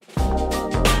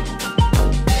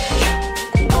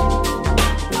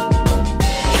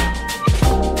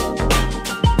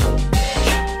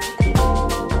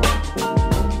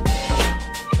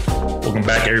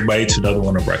everybody, to another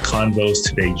one of our convos.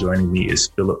 Today joining me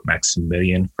is Philip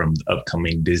Maximilian from the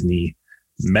upcoming Disney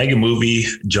mega movie,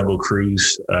 Jungle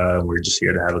Cruise. We're just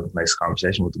here to have a nice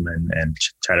conversation with him and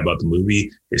chat about the movie,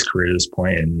 his career to this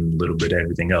point, and a little bit of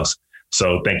everything else.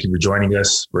 So thank you for joining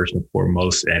us, first and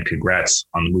foremost, and congrats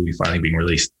on the movie finally being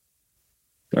released.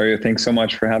 Dario, thanks so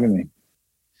much for having me.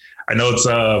 I know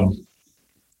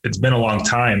it's been a long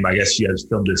time. I guess you guys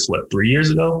filmed this, 3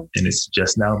 years ago? And it's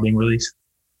just now being released?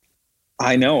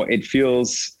 I know. It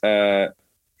feels,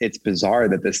 it's bizarre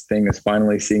that this thing is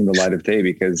finally seeing the light of day,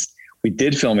 because we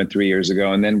did film it 3 years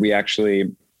ago. And then we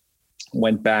actually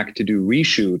went back to do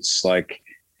reshoots like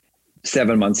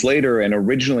 7 months later. And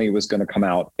originally it was going to come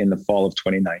out in the fall of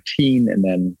 2019. And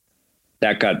then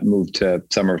that got moved to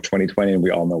summer of 2020. And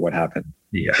we all know what happened.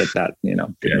 Yeah. That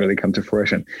didn't really come to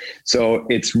fruition. So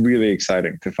it's really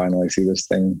exciting to finally see this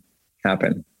thing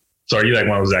happen. So are you like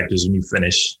one of those actors when you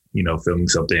finish, filming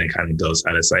something and it kind of goes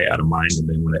out of sight, out of mind, and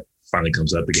then when it finally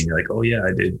comes up again, you're like, oh yeah,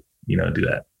 I did, do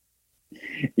that?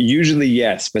 Usually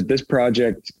yes, but this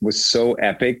project was so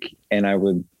epic, and I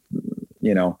would,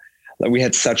 we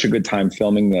had such a good time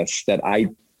filming this that I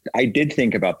did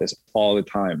think about this all the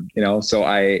time, so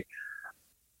I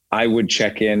would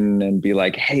check in and be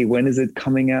like, hey, when is it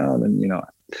coming out? And,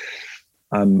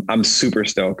 I'm super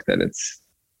stoked that it's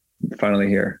finally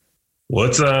here. Well,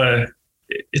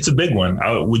 it's a big one.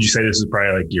 Would you say this is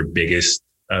probably like your biggest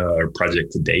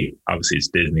project to date? Obviously it's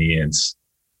Disney and it's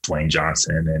Dwayne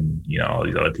Johnson and, all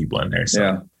these other people in there.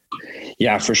 So.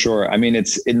 Yeah, for sure. I mean,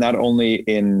 it's not only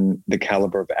in the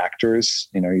caliber of actors,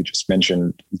 you just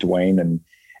mentioned Dwayne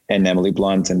and Emily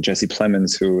Blunt and Jesse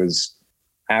Plemons, who is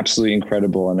absolutely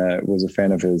incredible. And I was a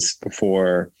fan of his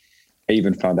before I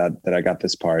even found out that I got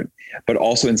this part, but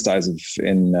also in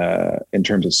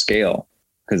terms of scale,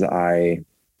 because I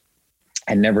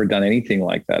had never done anything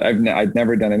like that. I'd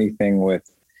never done anything with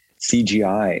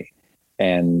CGI,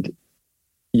 and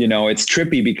it's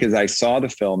trippy because I saw the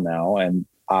film now, and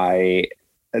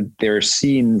there are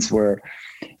scenes where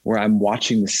I'm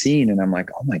watching the scene and I'm like,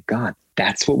 oh my God,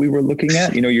 that's what we were looking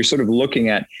at. You're sort of looking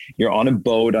at, you're on a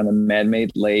boat on a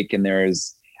man-made lake, and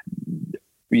there's,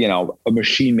 a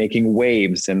machine making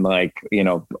waves and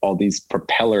all these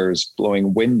propellers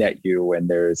blowing wind at you, and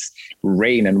there's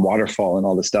rain and waterfall and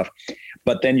all this stuff.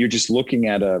 But then you're just looking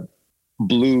at a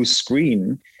blue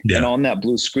screen, and on that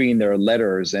blue screen, there are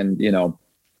letters, and,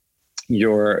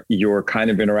 you're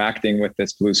kind of interacting with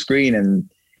this blue screen, and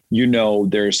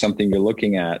there's something you're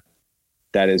looking at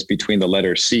that is between the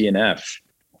letters C and F,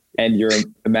 and your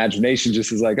imagination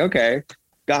just is like, okay,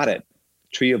 got it.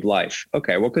 Tree of life.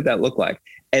 Okay. What could that look like?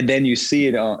 And then you see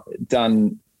it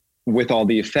done with all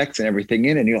the effects and everything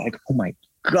in it, and you're like, oh my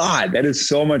God, that is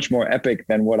so much more epic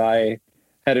than what I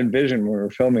had envisioned when we were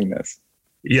filming this.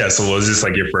 Yeah. So was this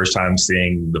like your first time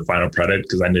seeing the final product?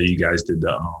 Because I know you guys did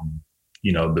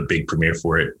the big premiere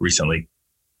for it recently.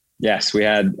 Yes, we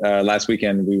had last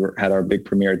weekend. Had our big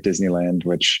premiere at Disneyland,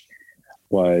 which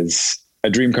was a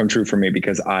dream come true for me,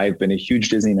 because I've been a huge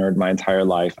Disney nerd my entire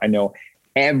life. I know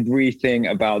everything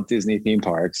about Disney theme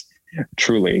parks,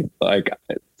 truly, like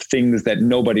things that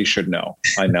nobody should know.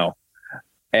 I know.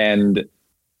 And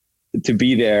to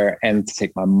be there and to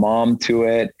take my mom to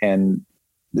it, and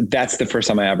that's the first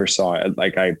time I ever saw it.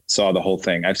 Like, I saw the whole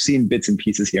thing. I've seen bits and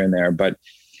pieces here and there, but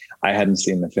I hadn't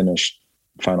seen the finished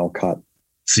final cut.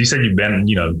 So you said you've been,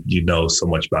 you know so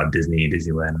much about Disney and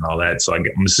Disneyland and all that. So I'm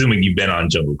assuming you've been on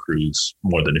Jungle Cruise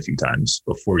more than a few times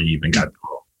before you even got the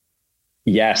role.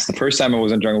 Yes. The first time I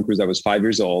was on Jungle Cruise, I was 5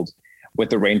 years old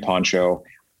with the rain poncho.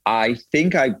 I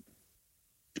think I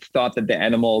thought that the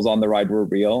animals on the ride were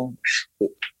real.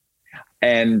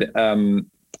 And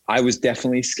I was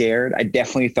definitely scared. I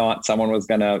definitely thought someone was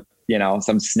going to,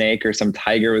 some snake or some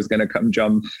tiger was going to come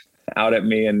jump out at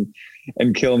me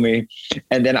and kill me.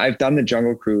 And then I've done the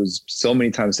Jungle Cruise so many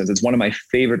times since. It's one of my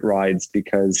favorite rides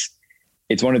because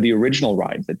it's one of the original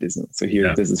rides at Disney. So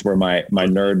this is where my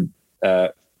nerd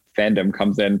fandom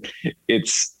comes in.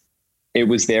 It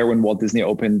was there when Walt Disney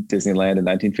opened Disneyland in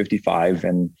 1955,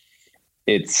 and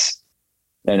it's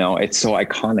so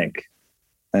iconic,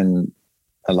 and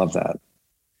I love that.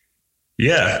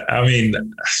 Yeah, I mean,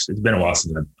 it's been a while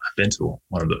since I've been to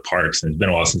one of the parks, and it's been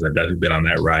a while since I've definitely been on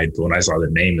that ride. But when I saw the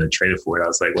name and the trailer for it, I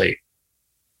was like, wait,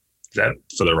 is that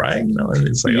for the ride? And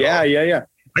it's like, yeah. I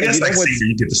guess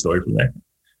you get the story from there.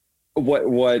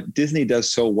 What Disney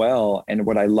does so well, and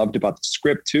what I loved about the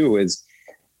script too, is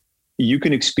you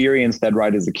can experience that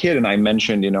ride as a kid. And I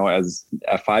mentioned, as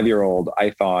a 5-year-old,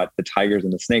 I thought the tigers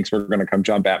and the snakes were going to come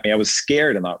jump at me. I was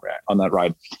scared on that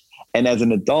ride. And as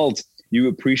an adult, you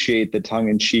appreciate the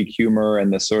tongue-in-cheek humor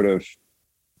and the sort of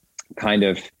kind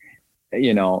of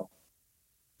you know,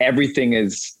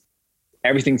 everything's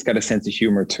got a sense of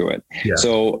humor to it. Yeah.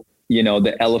 So, you know,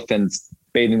 the elephants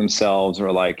bathing themselves,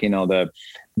 or like, you know,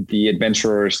 the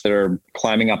adventurers that are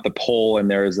climbing up the pole and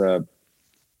there's a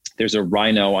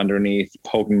rhino underneath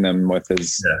poking them with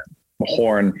his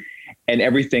horn, and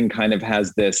everything kind of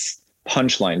has this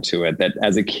punchline to it that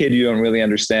as a kid you don't really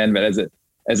understand, but as an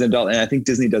adult, and I think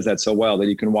Disney does that so well, that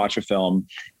you can watch a film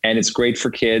and it's great for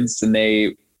kids and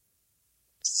they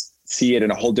see it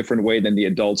in a whole different way than the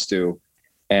adults do.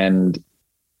 And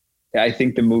I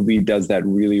think the movie does that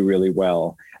really, really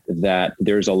well, that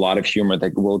there's a lot of humor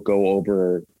that will go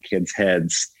over kids'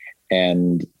 heads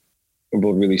and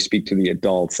will really speak to the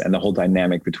adults. And the whole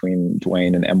dynamic between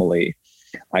Dwayne and Emily,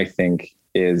 I think,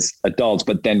 is adults,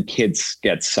 but then kids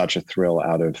get such a thrill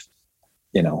out of,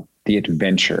 you know, the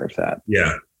adventure of that.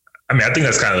 Yeah. I mean, I think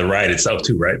that's kind of the ride itself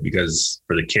too, right? Because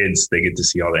for the kids, they get to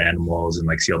see all the animals and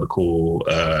like see all the cool,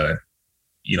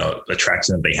 you know,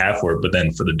 attraction that they have for it. But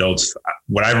then for the adults,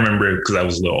 what I remember, because I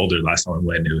was a little older last time I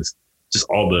went, it was just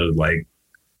all the, like,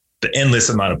 the endless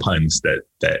amount of puns that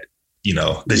you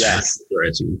know, that you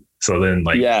at you. So then,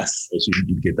 like,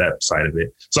 you get that side of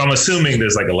it. So I'm assuming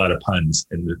there's like a lot of puns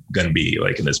going to be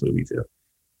like in this movie too.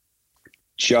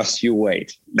 Just you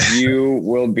wait. You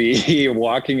will be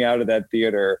walking out of that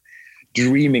theater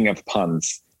dreaming of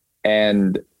puns.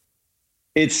 And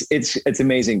it's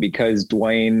amazing because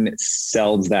Dwayne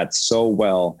sells that so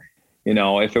well. You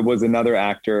know, if it was another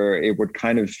actor, it would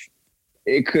kind of,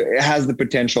 it has the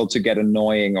potential to get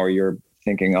annoying, or you're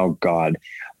thinking, oh God,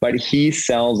 but he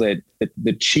sells it,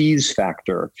 the cheese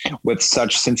factor, with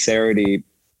such sincerity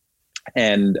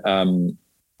and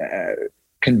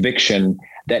conviction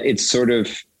that it's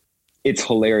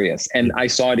hilarious. And I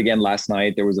saw it again last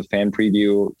night. There was a fan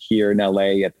preview here in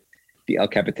LA at the El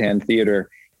Capitan Theater,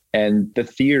 and the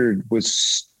theater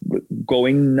was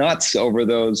going nuts over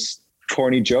those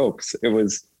corny jokes. It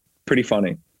was pretty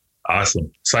funny.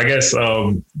 Awesome. So I guess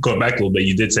going back a little bit,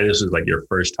 you did say this was like your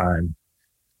first time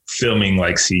filming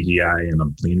like CGI and a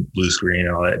blue screen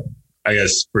and all that. I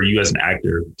guess for you as an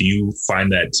actor, do you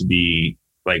find that to be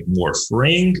like more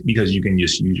freeing because you can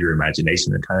just use your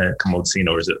imagination to kind of come up with the scene,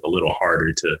 or is it a little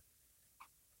harder to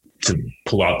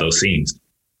pull out those scenes?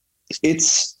 It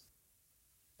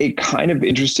kind of,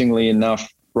 interestingly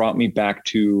enough, brought me back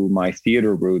to my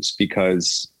theater roots,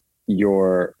 because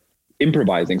you're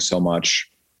improvising so much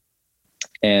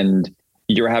and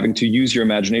you're having to use your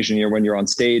imagination. When you're on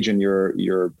stage and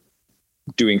you're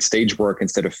doing stage work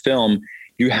instead of film,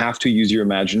 you have to use your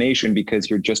imagination because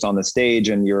you're just on the stage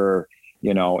and you're,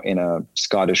 you know, in a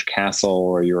Scottish castle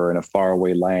or you're in a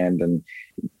faraway land, and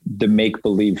the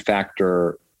make-believe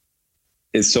factor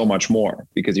is so much more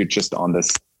because you're just on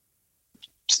this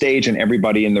stage and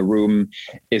everybody in the room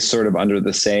is sort of under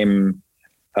the same,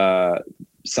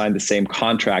 signed the same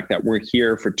contract that we're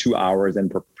here for 2 hours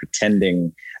and we're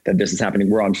pretending that this is happening.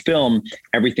 We're on film.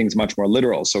 Everything's much more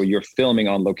literal. So you're filming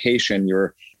on location.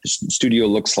 Your studio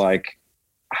looks like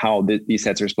how these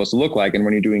sets are supposed to look like. And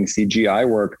when you're doing CGI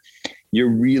work, you're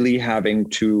really having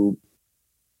to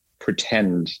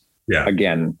pretend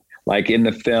again. Like in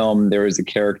the film, there is a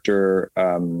character,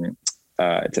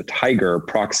 it's a tiger,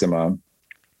 Proxima.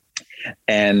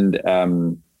 And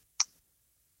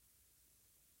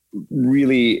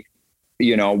really,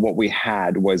 you know, what we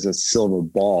had was a silver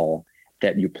ball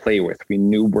that you play with. We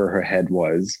knew where her head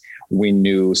was. We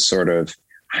knew sort of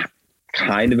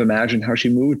kind of imagine how she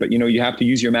moved, but you know, you have to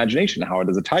use your imagination. How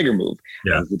does a tiger move?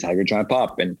 How does the tiger jump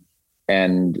up?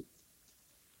 And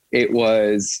it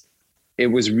was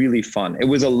really fun. It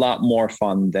was a lot more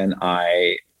fun than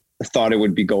I thought it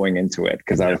would be going into it.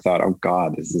 Cause I thought, oh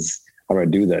God, how do I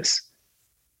do this?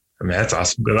 I mean, that's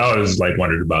awesome. Because I always like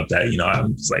wondered about that. You know,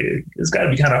 I'm just like, it's got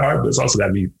to be kind of hard, but it's also got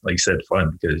to be, like you said,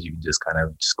 fun, because you can just kind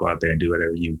of just go out there and do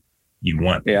whatever you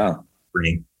want. Yeah.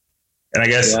 Bring. And I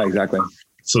guess. Yeah, exactly.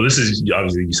 So this is,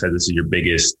 obviously you said this is your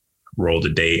biggest role to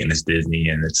date, and it's Disney,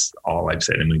 and it's all, like I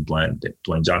said, Emily Blunt,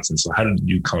 Dwayne Johnson. So how did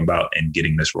you come about in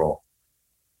getting this role?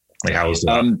 Like, how was the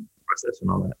process and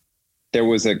all that? There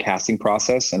was a casting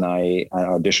process, and I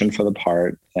auditioned for the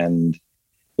part. And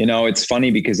you know, it's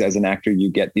funny because as an actor, you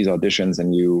get these auditions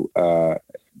and you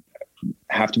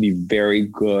have to be very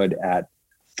good at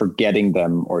forgetting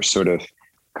them, or sort of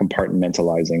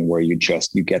compartmentalizing, where you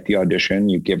get the audition,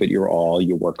 you give it your all,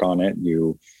 you work on it,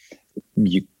 you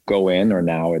go in, or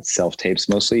now it's self-tapes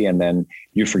mostly, and then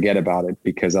you forget about it,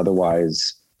 because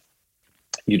otherwise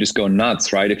you just go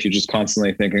nuts, right? If you're just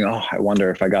constantly thinking, oh, I wonder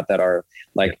if I got that, or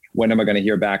like, when am I going to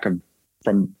hear back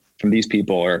from these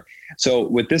people? Or so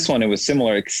with this one, it was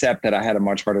similar, except that I had a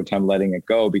much harder time letting it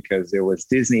go because it was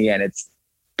Disney, and it's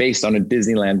based on a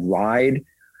Disneyland ride.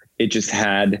 It just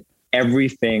had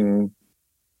everything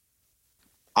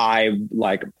I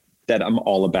like that I'm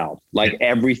all about. Like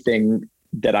everything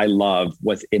that I love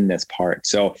was in this part.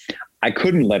 So I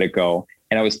couldn't let it go.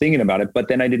 And I was thinking about it, but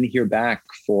then I didn't hear back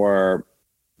for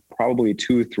probably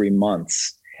 2 or 3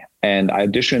 months. And I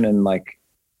auditioned in like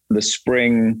the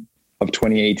spring of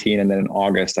 2018. And then in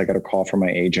August, I got a call from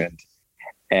my agent,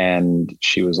 and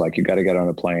she was like, you got to get on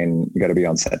a plane. You got to be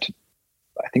on set.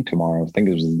 I think tomorrow. I think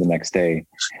it was the next day.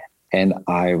 And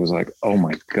I was like, oh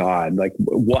my God, like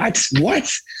what?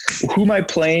 Who am I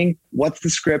playing? What's the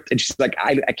script? And she's like,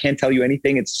 I can't tell you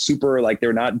anything. It's super, like,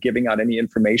 they're not giving out any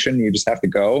information. You just have to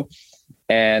go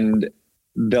and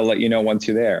they'll let you know once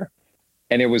you're there.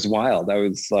 And it was wild. I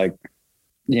was like,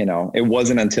 you know, it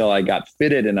wasn't until I got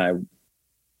fitted and I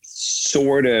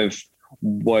sort of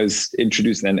was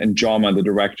introduced, and Jama, the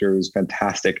director, who's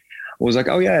fantastic, was like,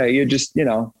 oh yeah, you just, you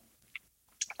know,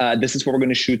 this is what we're going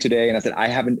to shoot today. And I said,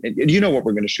 you know what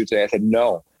we're going to shoot today? I said,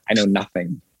 no, I know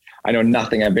nothing.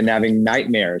 I've been having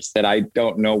nightmares that I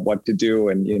don't know what to do.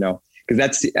 And, you know, because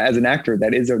that's, as an actor,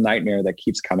 that is a nightmare that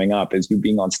keeps coming up, is you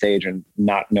being on stage and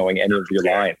not knowing any of your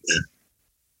lines.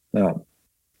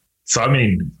 So, I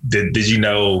mean, did you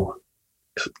know,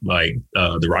 like,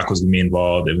 The Rock was going to be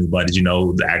involved? But did you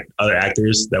know the other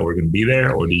actors that were going to be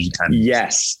there, or did you kind of?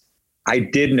 Yes, I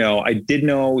did know. I did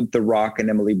know The Rock and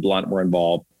Emily Blunt were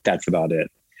involved. That's about it.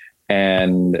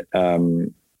 And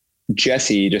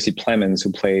Jesse Plemons,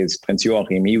 who plays Prince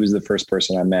Joachim, he was the first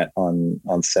person I met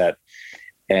on set.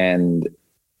 And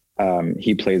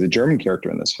he plays a German character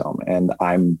in this film. And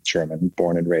I'm German,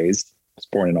 born and raised. I was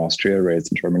born in Austria,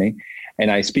 raised in Germany.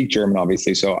 And I speak German,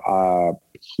 obviously. So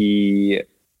he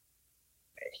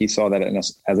saw that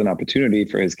as an opportunity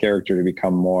for his character to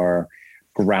become more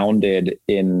grounded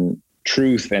in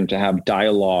truth and to have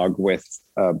dialogue with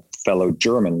a fellow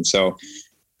German. So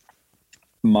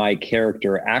my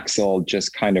character Axel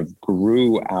just kind of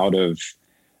grew out of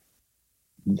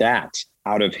that,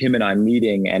 out of him and I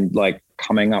meeting and like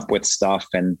coming up with stuff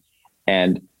and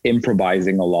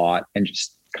improvising a lot and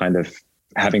just kind of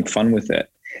having fun with it.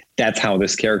 That's how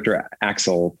this character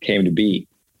Axel came to be.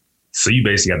 So you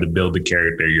basically have to build the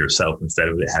character yourself instead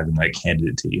of it having like handed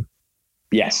it to you.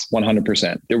 Yes,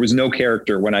 100%. There was no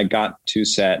character when I got to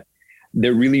set.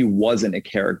 There really wasn't a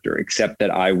character except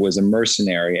that I was a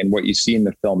mercenary. And what you see in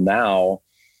the film now,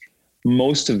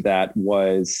 most of that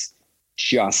was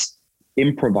just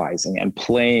improvising and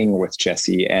playing with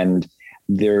Jesse. And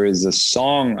there is a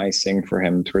song I sing for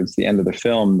him towards the end of the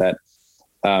film that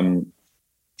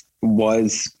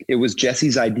was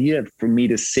Jesse's idea for me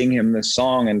to sing him this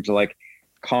song and to like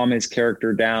calm his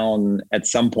character down at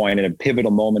some point in a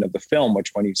pivotal moment of the film,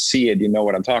 which when you see it, you know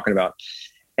what I'm talking about.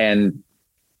 And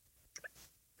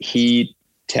he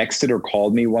texted or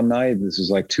called me one night. This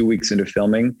was like 2 weeks into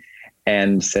filming,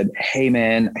 and said, hey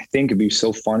man, I think it'd be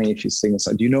so funny if you sing a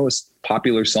song. Do you know a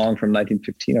popular song from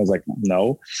 1915? I was like,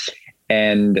 no.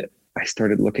 And I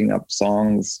started looking up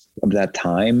songs of that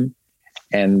time,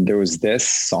 and there was this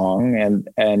song,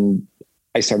 and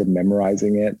I started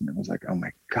memorizing it, and I was like, oh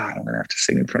my God, I'm going to have to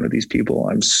sing in front of these people.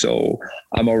 I'm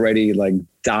already like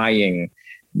dying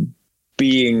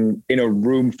being in a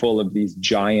room full of these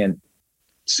giant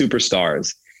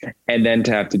superstars, and then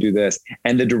to have to do this.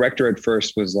 And the director at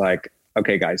first was like,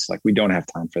 okay, guys, like, we don't have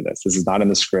time for this. This is not in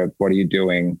the script. What are you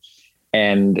doing?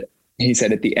 And he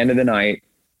said, at the end of the night,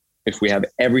 if we have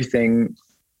everything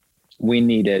we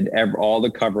needed, all the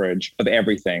coverage of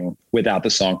everything without the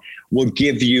song, we'll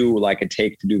give you like a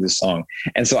take to do the song.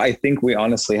 And so I think we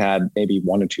honestly had maybe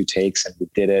 1 or 2 takes, and we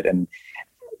did it, and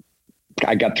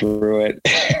I got through it.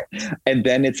 And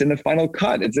then it's in the final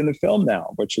cut. It's in the film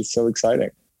now, which is so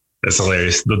exciting. That's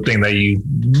hilarious. The thing that you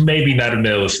maybe not in the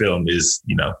middle of the film is,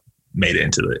 you know, made it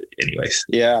into it anyways.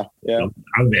 Yeah. Yeah.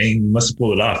 I mean, you must have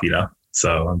pulled it off, you know?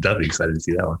 So I'm definitely excited to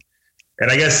see that one. And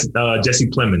I guess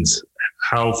Jesse Plemons,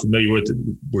 how familiar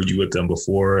were you with them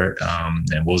before?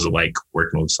 And what was it like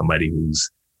working with somebody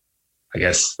who's, I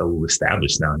guess, so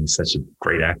established now and he's such a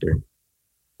great actor?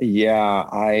 Yeah,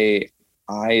 I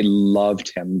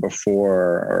loved him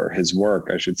before, or his work,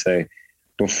 I should say,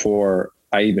 before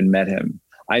I even met him.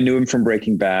 I knew him from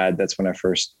Breaking Bad. That's when I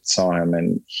first saw him.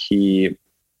 And he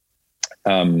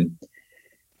plays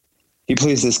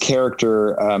this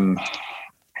character. I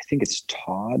think it's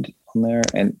Todd on there.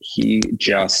 And he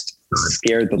just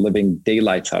scared the living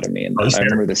daylights out of me. And I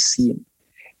remember the scene.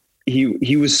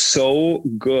 He was so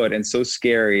good and so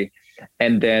scary.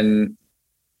 And then,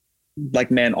 like,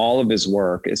 man, all of his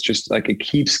work is just like, it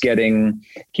keeps getting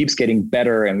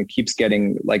better, and it keeps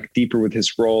getting like deeper with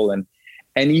his role. And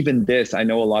even this, I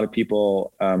know a lot of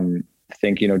people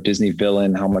think, Disney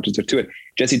villain, how much is there to it?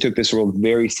 Jesse took this role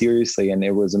very seriously, and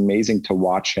it was amazing to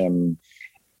watch him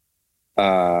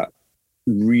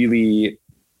really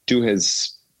do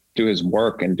his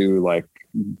work and do like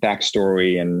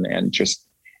backstory and just,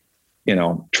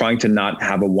 trying to not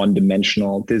have a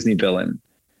one-dimensional Disney villain.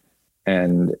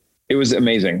 And it was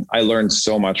amazing. I learned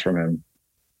so much from him.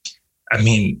 I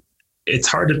mean, it's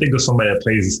hard to think of somebody that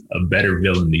plays a better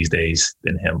villain these days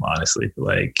than him, honestly.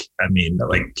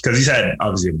 Because he's had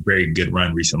obviously a very good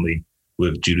run recently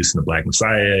with Judas and the Black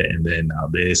Messiah, and then now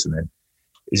this, and then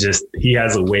it's just, he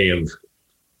has a way of,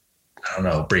 I don't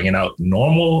know, bringing out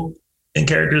normal in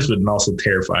characters, but also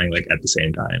terrifying, like at the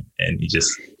same time. And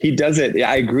he does it. Yeah,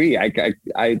 I agree. I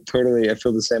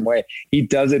feel the same way. He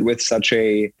does it with such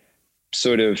a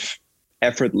sort of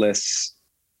effortless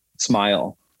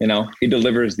smile. He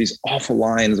delivers these awful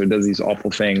lines or does these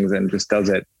awful things and just does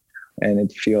it. And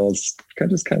it feels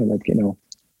kind of like,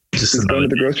 just going to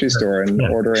the grocery store and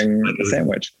ordering a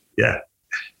sandwich. Yeah.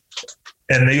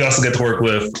 And then you also get to work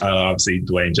with, obviously,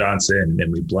 Dwayne Johnson and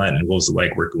Emily Blunt. And what was it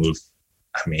like working with,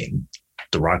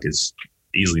 The Rock is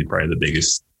easily probably the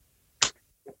biggest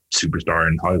superstar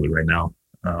in Hollywood right now.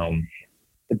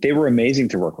 They were amazing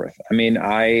to work with.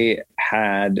 I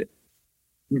had,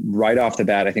 right off the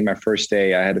bat, I think my first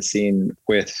day, I had a scene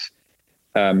with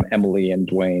Emily and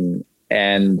Dwayne,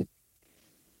 and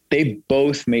they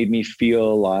both made me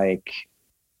feel like,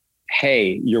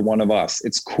 hey, you're one of us.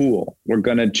 It's cool. We're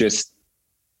going to just,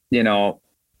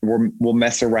 we'll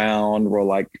mess around. We're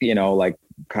like,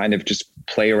 kind of just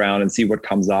play around and see what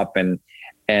comes up. And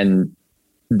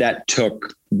that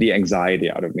took the anxiety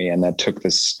out of me. And that took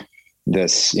this,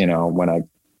 when I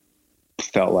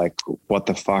felt like, what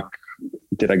the fuck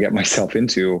did I get myself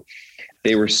into?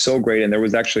 They were so great. And there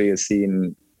was actually a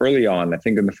scene early on, I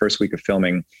think in the first week of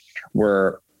filming,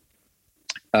 where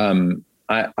I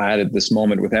had this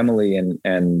moment with Emily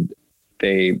and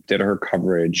they did her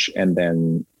coverage, and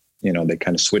then, they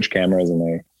kind of switched cameras and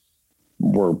they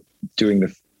were doing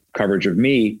the coverage of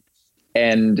me,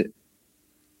 and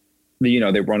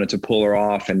they wanted to pull her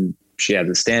off, and she had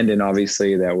the stand-in,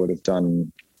 obviously, that would have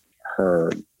done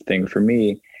her thing for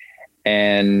me.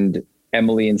 And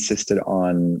Emily insisted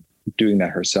on doing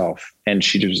that herself. And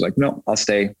she just was like, no, I'll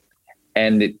stay.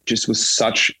 And it just was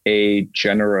such a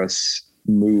generous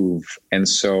move. And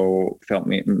so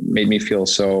made me feel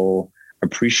so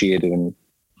appreciated. And,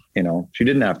 she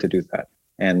didn't have to do that.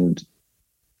 And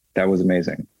that was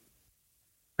amazing.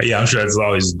 Yeah, I'm sure it's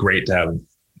always great to have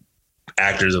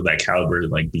actors of that caliber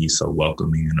to be so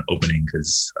welcoming and opening,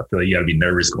 because I feel like you got to be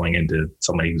nervous going into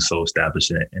somebody who's so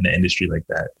established in the industry like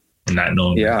that and not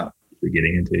knowing what you're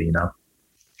getting into,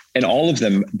 And all of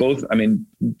them, both,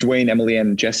 Dwayne, Emily,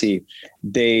 and Jesse,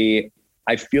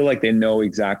 I feel like they know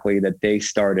exactly that they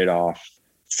started off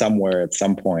somewhere at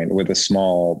some point with a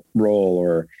small role,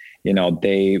 or,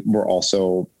 they were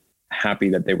also happy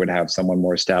that they would have someone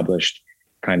more established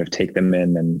kind of take them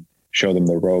in and show them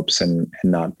the ropes and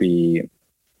not be,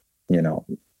 not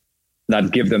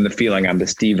give them the feeling I'm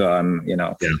this diva, I'm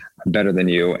better than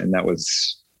you. And that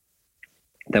was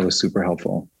super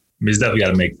helpful. It's definitely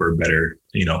got to make for a better,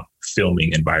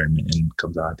 filming environment, and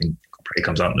I think it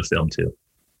comes out in the film too.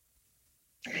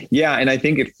 Yeah. And I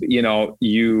think if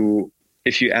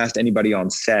you asked anybody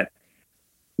on set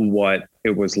what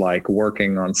it was like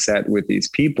working on set with these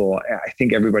people, I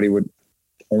think everybody would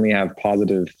only have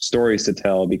positive stories to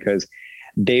tell, because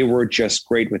they were just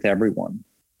great with everyone.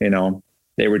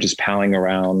 They were just palling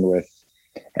around with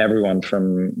everyone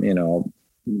from,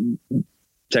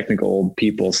 technical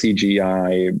people,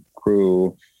 CGI,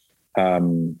 crew,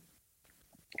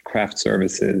 craft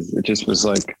services. It just was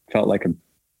felt like a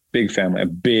big family.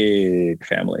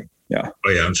 Yeah. Oh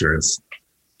yeah. I'm sure it's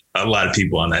a lot of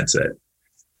people on that set.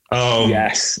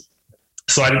 Yes.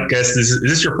 So I guess is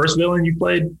this your first villain you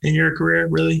played in your career,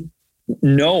 really?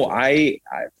 No, I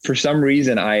for some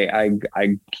reason, I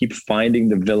keep finding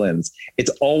the villains. It's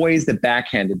always the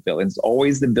backhanded villains,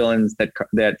 always the villains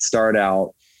that start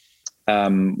out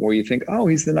where you think, oh,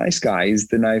 he's the nice guy. He's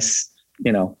the nice,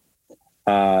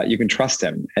 you can trust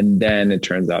him. And then it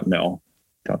turns out, no,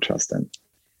 don't trust him.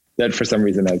 That for some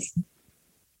reason, that's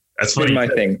funny, my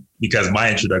thing. Because my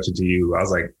introduction to you, I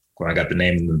was like, when I got the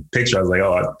name in the picture, I was like,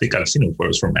 oh, I think I've seen him before. It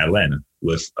was from Atlanta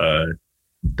with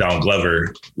Donald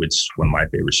Glover, which is one of my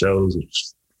favorite shows, which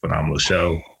is a phenomenal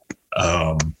show.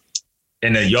 And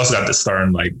then you also got to star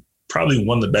in probably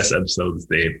one of the best episodes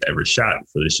they've ever shot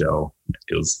for the show. I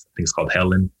think it's called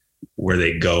Helen, where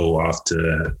they go off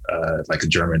to a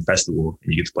German festival,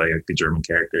 and you get to play the German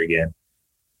character again.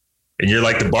 And you're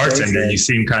like the bartender, and you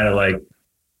seem kind of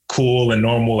cool and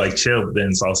normal, like chill, but then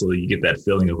it's also you get that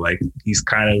feeling of like he's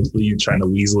kind of trying to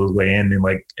weasel his way in and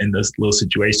like in this little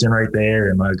situation right there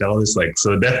and like all this like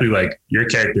so definitely like your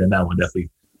character in that one definitely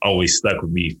always stuck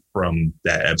with me from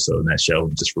that episode and that show,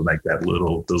 just from like those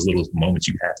little moments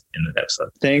you had in the episode.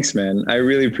 Thanks, man. I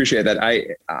really appreciate that.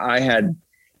 I had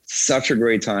such a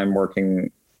great time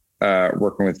working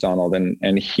with Donald, and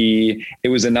it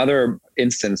was another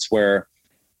instance where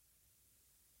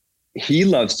he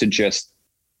loves to just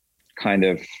kind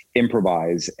of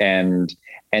improvise and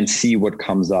see what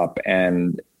comes up,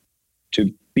 and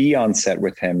to be on set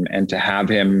with him and to have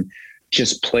him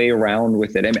just play around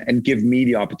with it and give me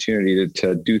the opportunity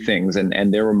to do things.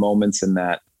 And there were moments in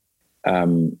that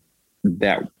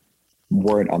that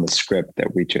weren't in the script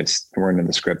that we just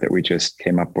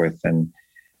came up with. And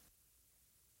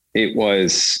it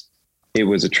was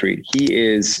a treat. He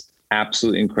is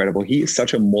absolutely incredible. He is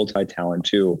such a multi-talent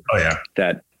too. Oh yeah.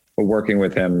 That working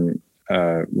with him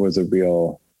was a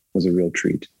real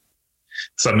treat.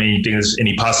 So, I mean, you think there's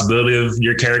any possibility of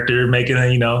your character making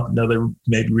another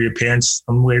maybe reappearance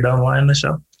somewhere down the line in the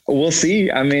show? We'll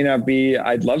see. I mean,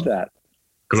 I'd love that.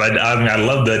 Because I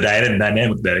love the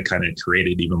dynamic that it kind of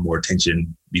created, even more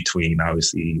tension between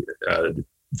obviously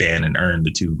Van and Ern,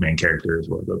 the two main characters,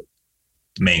 or the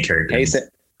main character. Hey,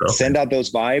 send out those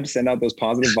vibes, send out those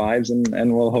positive vibes,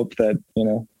 and we'll hope that,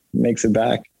 makes it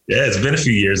back. Yeah, it's been a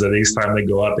few years. I think it's time to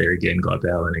go out there again, go out to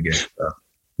Ellen again. So.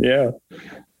 Yeah.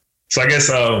 So I guess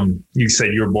you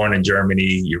said you were born in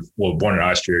Germany. Born in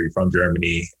Austria. You're from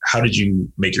Germany. How did you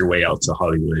make your way out to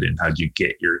Hollywood, and how did you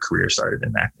get your career started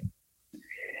in acting?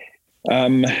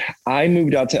 I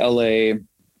moved out to LA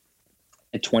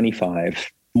at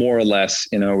 25, more or less.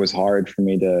 It was hard for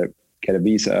me to get a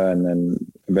visa and then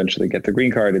eventually get the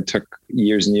green card. It took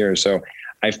years and years. So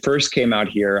I first came out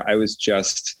here. I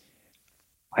just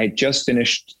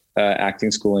finished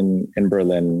acting school in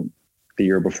Berlin the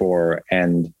year before,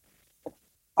 and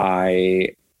I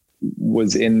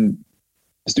was doing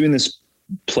this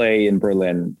play in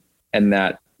Berlin, and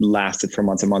that lasted for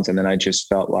months and months. And then I just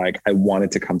felt like I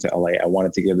wanted to come to LA. I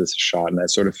wanted to give this a shot. And I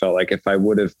sort of felt like if I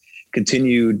would have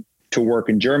continued to work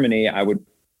in Germany, I would,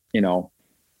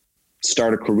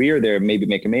 start a career there, maybe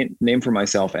make a name for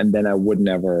myself. And then I would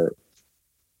never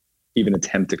even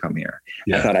attempt to come here.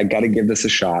 Yeah. I thought I got to give this a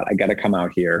shot. I got to come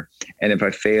out here. And if I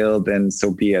fail, then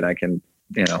so be it. I can,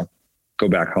 go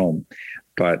back home.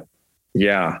 But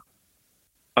yeah,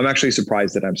 I'm actually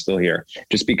surprised that I'm still here,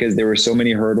 just because there were so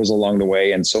many hurdles along the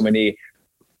way and so many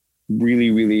really,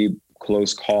 really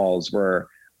close calls where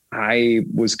I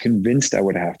was convinced I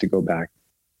would have to go back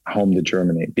home to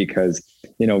Germany because,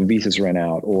 visas ran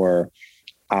out, or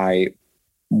I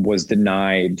was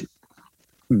denied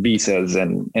visas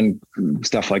and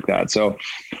stuff like that. So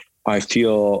I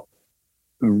feel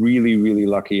really, really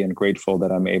lucky and grateful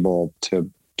that I'm able to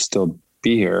still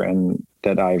be here and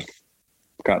that I've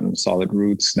gotten solid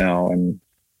roots now and,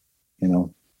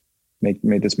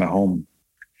 made this my home.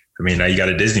 I mean, now you got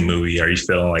a Disney movie. Are you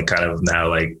feeling like kind of now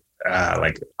like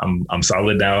I'm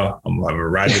solid now? I'm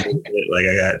riding like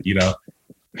I got,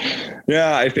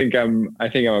 Yeah, I think I'm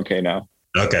okay now.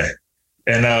 Okay.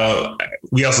 And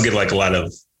we also get like a lot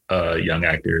of young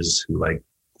actors who like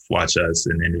watch us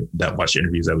and that watch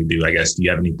interviews that we do. I guess, do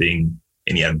you have any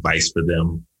advice for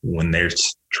them when they're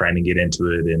trying to get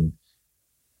into it? And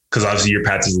because obviously your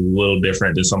path is a little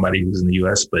different than somebody who's in the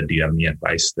US, but do you have any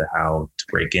advice to how to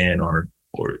break in or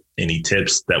any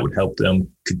tips that would help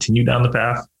them continue down the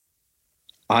path?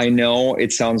 I know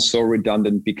it sounds so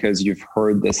redundant because you've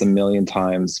heard this a million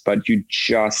times, but you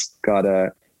just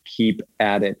gotta keep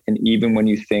at it. And even when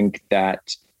you think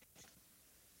that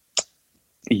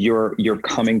you're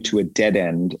coming to a dead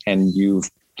end and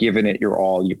you've given it your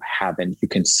all, you haven't. You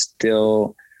can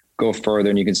still go further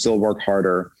and you can still work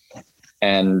harder.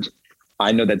 And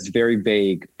I know that's very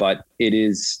vague, but it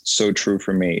is so true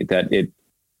for me that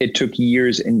it took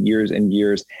years and years and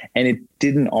years, and it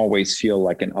didn't always feel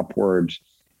like an upward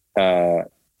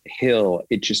hill.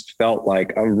 It just felt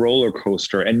like a roller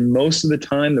coaster. And most of the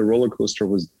time the roller coaster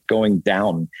was going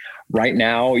down. Right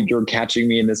now, you're catching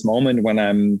me in this moment when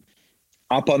I'm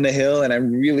up on the hill and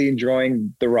I'm really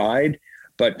enjoying the ride.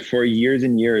 But for years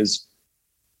and years,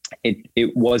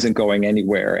 it wasn't going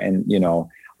anywhere. And,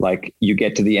 like you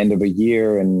get to the end of a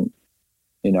year and,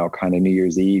 kind of New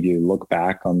Year's Eve, you look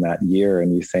back on that year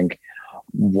and you think,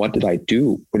 what did I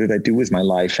do? What did I do with my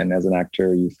life? And as an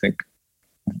actor, you think,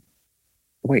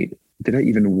 wait, did I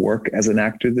even work as an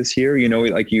actor this year?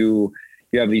 Like you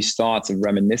have these thoughts of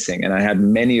reminiscing. And I had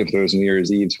many of those New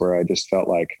Year's Eves where I just felt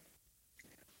like,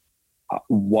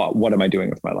 what am I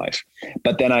doing with my life?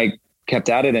 But then I kept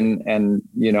at it, and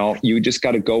you just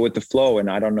got to go with the flow.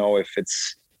 And I don't know if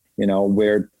it's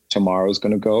where tomorrow's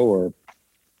going to go, or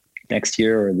next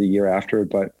year, or the year after,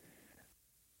 but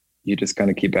you just got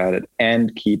to keep at it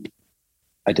and keep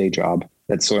a day job.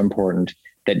 That's so important,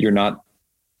 that you're not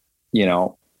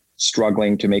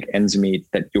struggling to make ends meet,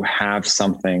 that you have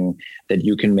something that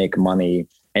you can make money,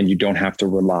 and you don't have to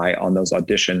rely on those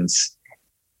auditions,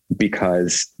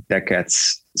 because that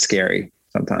gets scary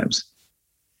sometimes.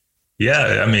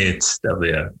 Yeah. I mean, it's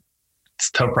definitely it's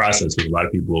a tough process, because a lot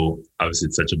of people, obviously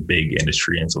it's such a big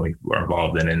industry and so many people are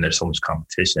involved in it, and there's so much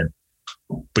competition,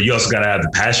 but you also got to have the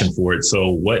passion for it. So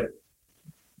what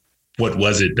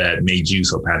was it that made you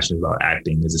so passionate about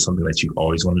acting? Is it something that you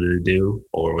always wanted to do,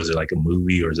 or was it like a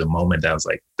movie, or is it a moment that was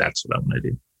like, that's what I want to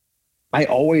do? I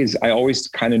always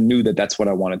kind of knew that that's what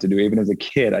I wanted to do. Even as a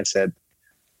kid, I said,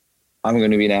 I'm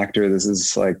going to be an actor. This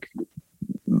is like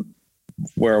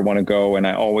where I want to go. And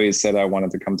I always said I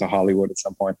wanted to come to Hollywood at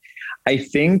some point. I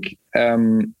think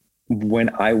when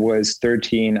I was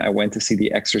 13, I went to see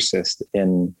The Exorcist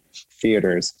in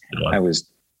theaters. I was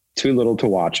too little to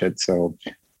watch it. So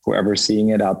whoever's seeing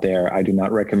it out there, I do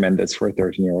not recommend this for a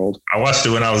 13-year-old. I watched it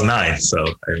when I was 9. So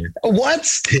what?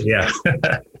 Yeah.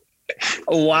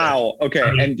 Wow. Okay.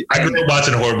 And I grew up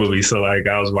watching horror movies. So like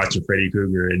I was watching Freddy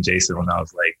Krueger and Jason when I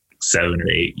was like 7 or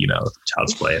 8,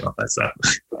 Child's Play and all that stuff.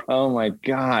 Oh my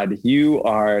God. You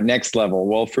are next level.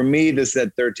 Well, for me, this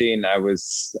at 13, I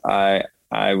was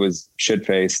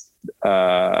shit-faced,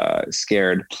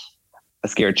 scared. A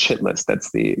scared shitless.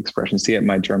 That's the expression. See it.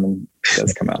 My German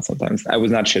does come out sometimes. I was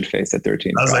not shit-faced at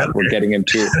 13. We're getting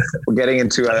into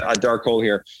a dark hole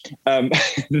here.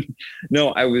 No,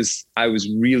 I was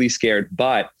really scared,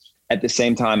 but at the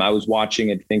same time, I was watching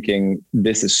it thinking,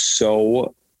 this is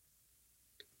so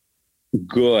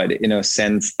good, in a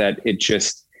sense that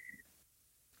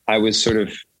I was sort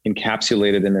of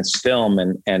encapsulated in this film,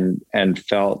 and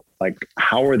felt like,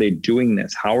 how are they doing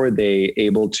this? How are they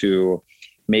able to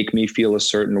make me feel a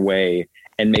certain way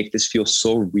and make this feel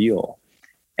so real?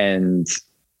 And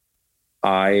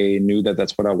I knew that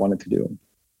that's what I wanted to do.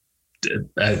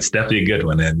 It's definitely a good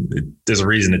one. And there's a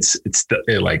reason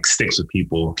it like sticks with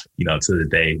people, to the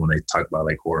day when they talk about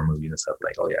like horror movies and stuff,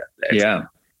 like, oh yeah.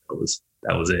 That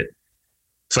was it.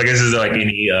 So I guess, is there like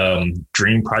any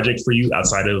dream project for you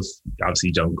outside of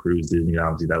obviously Jungle Cruise, Disney?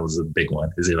 Obviously that was a big one.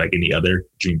 Is there like any other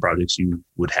dream projects you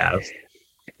would have?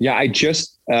 Yeah, I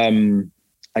just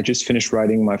finished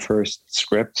writing my first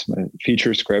script, my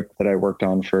feature script that I worked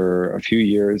on for a few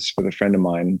years with a friend of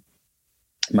mine,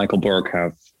 Michael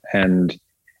Borkhoff. And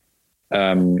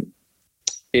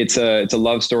it's a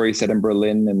love story set in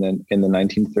Berlin in the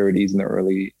 1930s, in the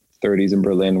early 30s in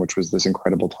Berlin, which was this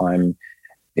incredible time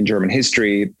in German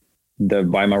history, the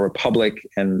Weimar Republic,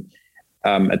 and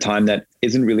a time that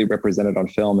isn't really represented on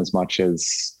film as much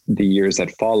as the years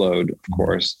that followed, of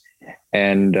course.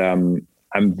 And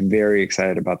I'm very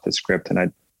excited about the script, and I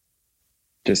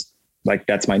just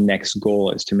that's my next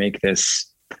goal, is to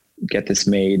get this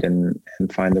made and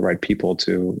find the right people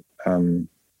to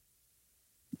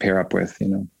pair up with.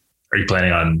 Are you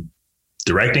planning on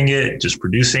directing it, just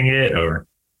producing it, or?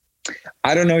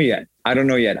 I don't know yet. I don't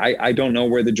know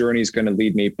where the journey is going to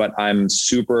lead me, but I'm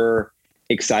super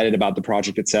excited about the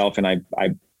project itself, and I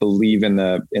believe in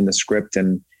the script,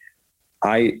 and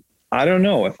I don't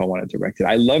know if I want to direct it.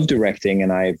 I love directing,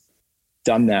 and I've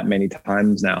done that many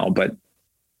times now, but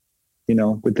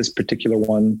with this particular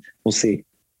one, we'll see.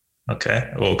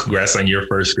 Okay. Well, congrats on your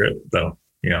first script, though.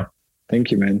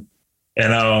 Thank you, man.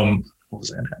 And what was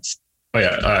that next? Oh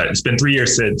yeah, it's been 3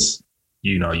 years since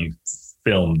you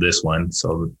filmed this one.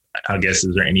 So I guess,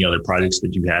 is there any other projects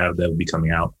that you have that will be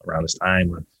coming out around this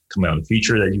time, or coming out in the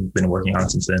future, that you've been working on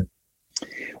since then?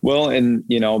 Well, and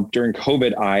during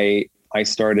COVID, I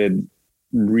started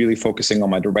really focusing on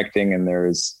my directing, and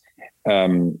there's a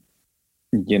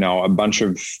bunch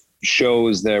of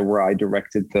shows there where I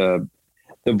directed the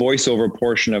voiceover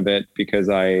portion of it, because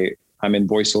I'm in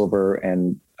voiceover,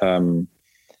 and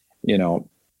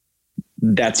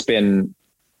that's been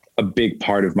a big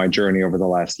part of my journey over the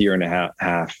last year and a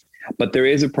half. But there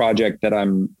is a project that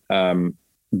I'm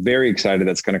very excited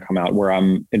that's going to come out, where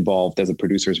I'm involved as a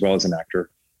producer as well as an actor,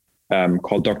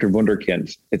 called Dr.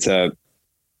 Wunderkind. It's a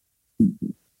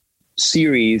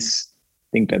series. I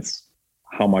think that's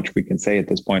how much we can say at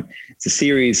this point. It's a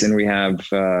series, and we have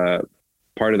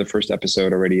part of the first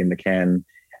episode already in the can,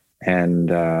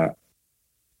 and I'm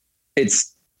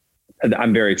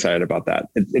very excited about that.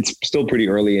 It's still pretty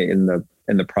early in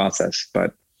the process,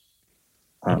 but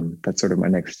that's sort of my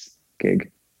next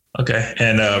gig. Okay.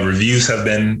 And reviews have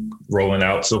been rolling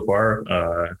out so far?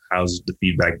 How's the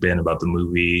feedback been about the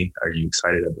movie? Are you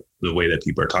excited about the way that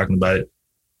people are talking about it?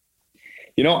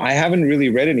 I haven't really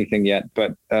read anything yet,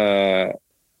 but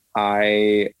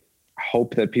I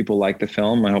hope that people like the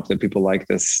film. I hope that people like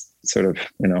this sort of,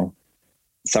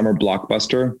 summer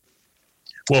blockbuster.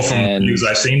 Well, from the news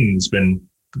I've seen, it's been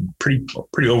pretty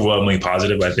overwhelmingly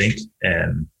positive, I think.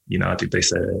 And, I think they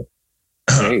said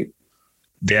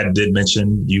Dad did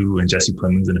mention you and Jesse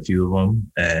Plemons in a few of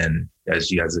them, and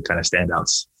as you guys are kind of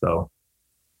standouts. So,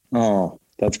 oh,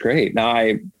 that's great. Now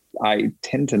I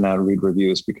tend to not read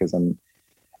reviews because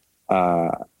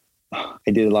I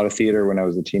did a lot of theater when I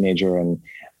was a teenager, and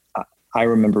I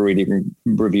remember reading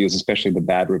reviews, especially the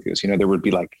bad reviews. There would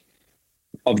be like,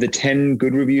 of the 10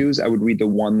 good reviews, I would read the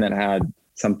one that had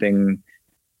something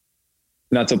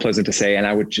not so pleasant to say, and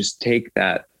I would just take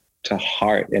that to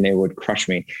heart, and it would crush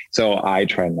me. So I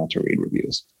try not to read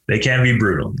reviews. They can be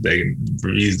brutal.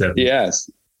 Reviews that, yes,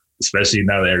 especially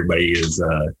now that everybody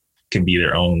can be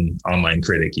their own online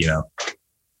critic. Yeah,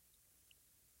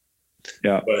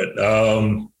 but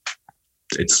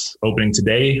it's opening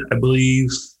today, I believe.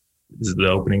 This is the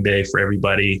opening day for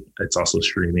everybody. It's also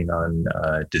streaming on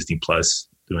Disney Plus,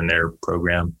 doing their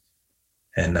program.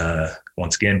 And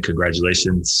once again,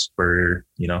 congratulations for,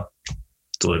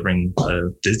 delivering a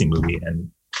Disney movie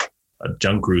and a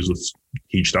Jungle Cruise with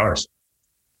huge stars.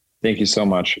 Thank you so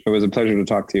much. It was a pleasure to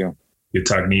talk to you. Good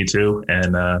talking to you too.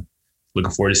 And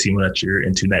looking forward to seeing what you're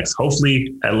into next.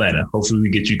 Hopefully Atlanta. Hopefully we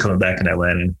get you coming back in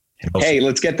Atlanta. Hey,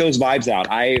 let's get those vibes out.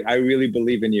 I really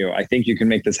believe in you. I think you can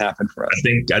make this happen for us.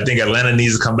 I think Atlanta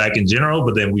needs to come back in general,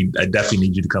 but then I definitely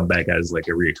need you to come back as like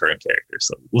a recurring character.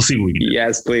 So we'll see what we can do.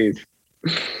 Yes, please.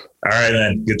 All right,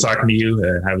 man. Good talking to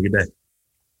you. Have a good day.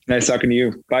 Nice talking to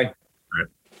you. Bye.